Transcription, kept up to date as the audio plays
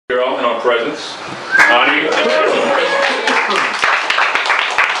girl in our presence, Ani.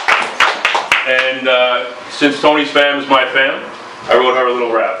 And since Tony's fam is my fam, I wrote her a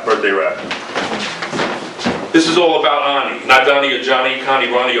little rap, birthday rap. This is all about Ani, not Donnie or Johnny,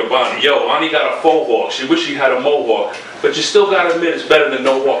 Connie, Ronnie or Bonnie. Yo, Ani got a faux hawk. She wish she had a mohawk, but you still gotta admit it's better than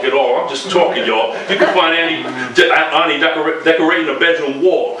no hawk at all. I'm just talking, y'all. You can find Ani decorating a bedroom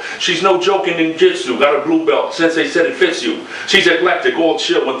wall. She's no joke in ninjutsu, got a blue belt, sensei said it fits you. She's eclectic, all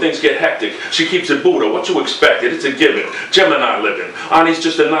chill when things get hectic. She keeps it Buddha, what you expected, it's a given. Gemini living. Ani's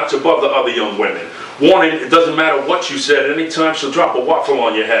just a notch above the other young women. Warning, it doesn't matter what you said, anytime she'll drop a waffle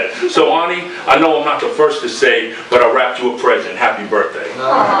on your head. So Ani, I know I'm not the first to say, but I wrapped you a present. Happy birthday.